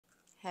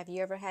Have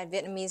you ever had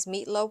Vietnamese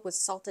meatloaf with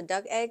salted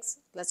duck eggs?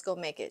 Let's go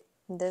make it.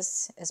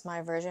 This is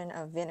my version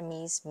of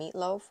Vietnamese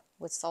meatloaf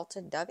with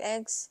salted duck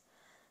eggs.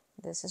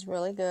 This is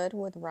really good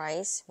with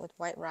rice, with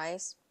white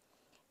rice.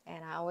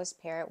 And I always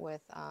pair it with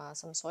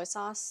some soy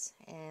sauce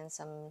and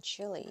some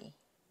chili.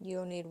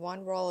 You'll need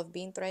 1 roll of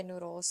bean thread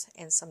noodles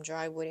and some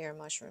dry wood ear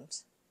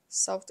mushrooms.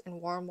 Soaked in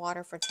warm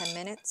water for 10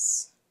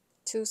 minutes.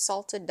 2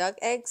 salted duck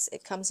eggs.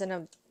 It comes in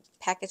a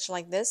package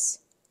like this.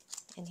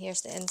 And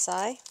here's the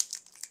inside.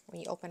 When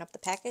you open up the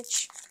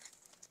package,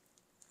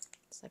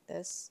 it's like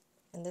this.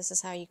 And this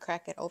is how you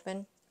crack it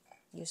open.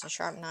 Use a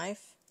sharp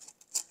knife.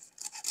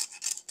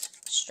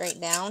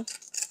 Straight down.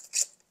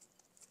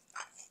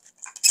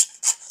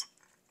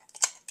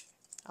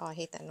 Oh, I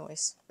hate that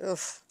noise.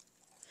 Oof.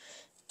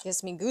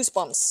 Gives me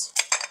goosebumps.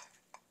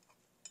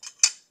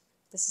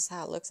 This is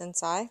how it looks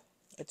inside.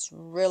 It's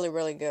really,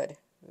 really good.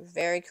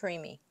 Very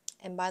creamy.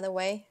 And by the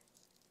way,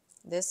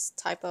 this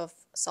type of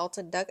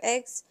salted duck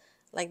eggs,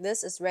 like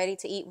this, is ready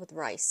to eat with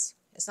rice.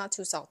 It's not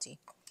too salty.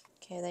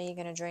 Okay, then you're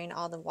going to drain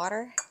all the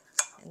water.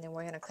 And then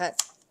we're going to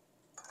cut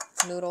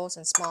noodles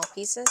in small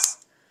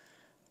pieces.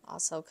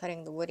 Also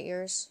cutting the wood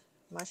ears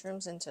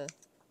mushrooms into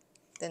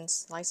thin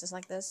slices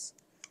like this.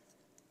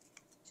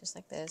 Just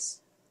like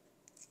this.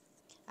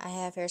 I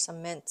have here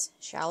some minced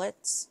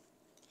shallots,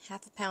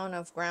 1/2 pound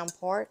of ground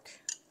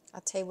pork,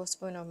 a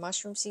tablespoon of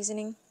mushroom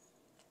seasoning,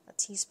 a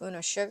teaspoon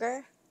of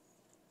sugar,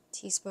 a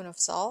teaspoon of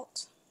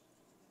salt,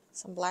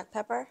 some black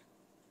pepper.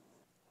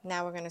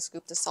 Now we're going to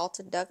scoop the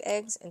salted duck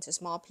eggs into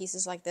small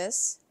pieces like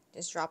this.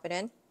 Just drop it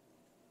in.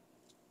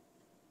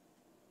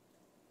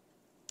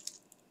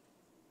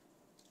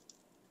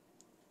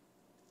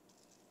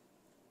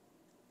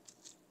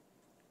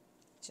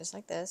 Just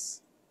like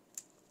this.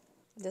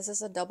 This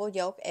is a double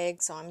yolk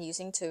egg, so I'm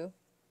using 2.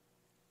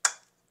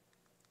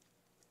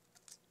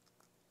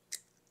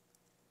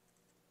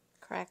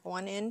 Crack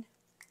one in.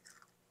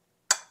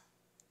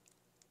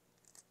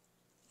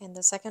 And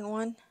the second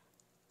one.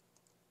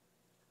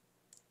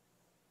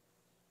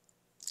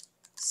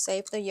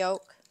 Save the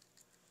yolk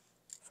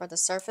for the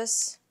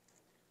surface.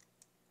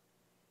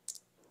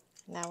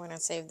 Now we're going to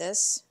save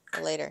this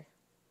for later.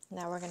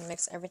 Now we're going to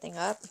mix everything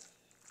up.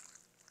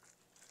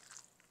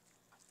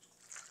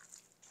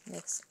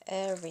 Mix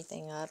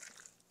everything up.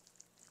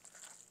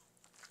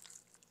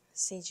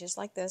 See, just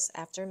like this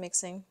after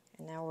mixing.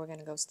 And now we're going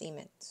to go steam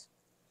it.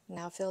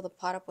 Now fill the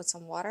pot up with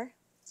some water.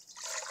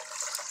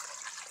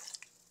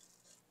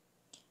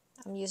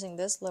 I'm using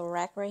this little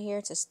rack right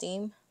here to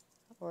steam.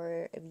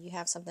 Or if you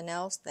have something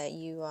else that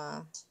you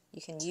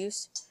can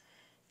use,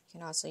 you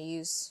can also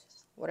use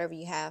whatever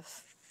you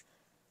have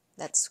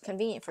that's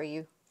convenient for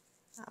you.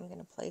 I'm going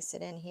to place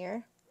it in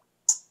here.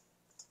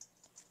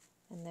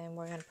 And then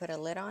we're going to put a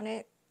lid on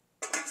it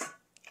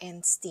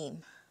and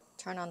steam.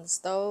 Turn on the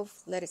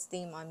stove, let it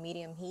steam on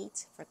medium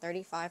heat for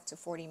 35 to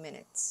 40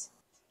 minutes.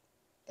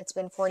 It's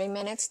been 40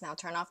 minutes, now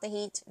turn off the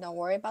heat. Don't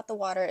worry about the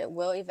water, it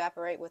will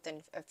evaporate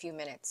within a few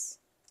minutes.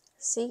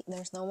 See,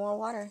 there's no more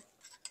water.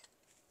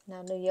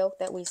 Now the yolk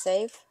that we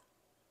saved,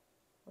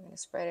 we're going to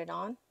spread it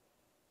on.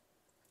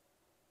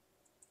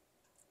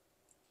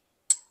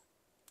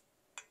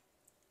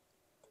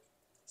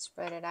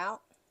 Spread it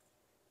out.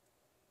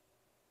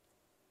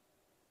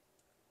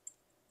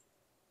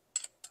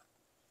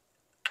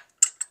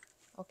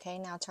 Okay,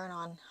 now turn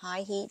on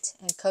high heat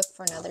and cook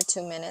for another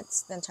 2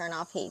 minutes, then turn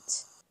off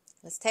heat.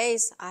 Let's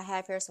taste. I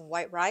have here some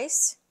white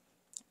rice.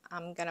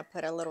 I'm going to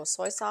put a little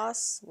soy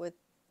sauce with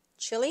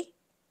chili.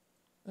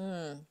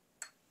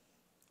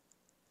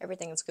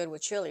 Everything is good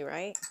with chili,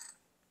 right?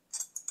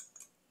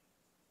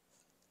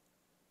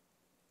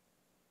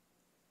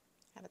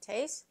 Have a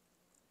taste.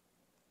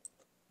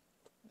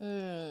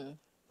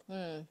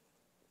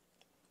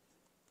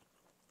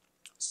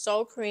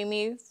 So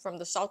creamy from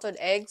the salted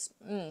eggs.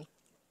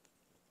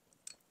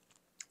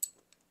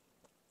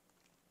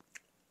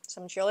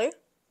 Some chili.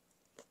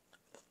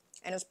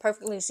 And it's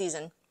perfectly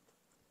seasoned.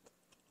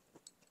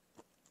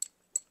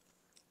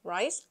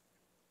 Rice.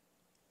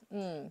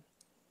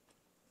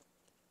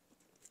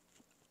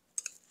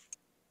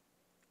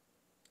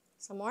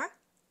 Some more.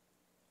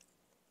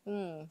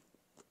 The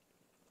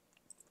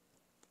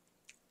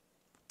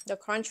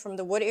crunch from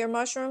the wood ear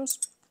mushrooms.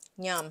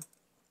 Yum.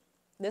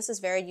 This is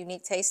very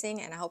unique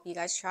tasting, and I hope you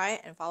guys try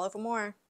it and follow for more.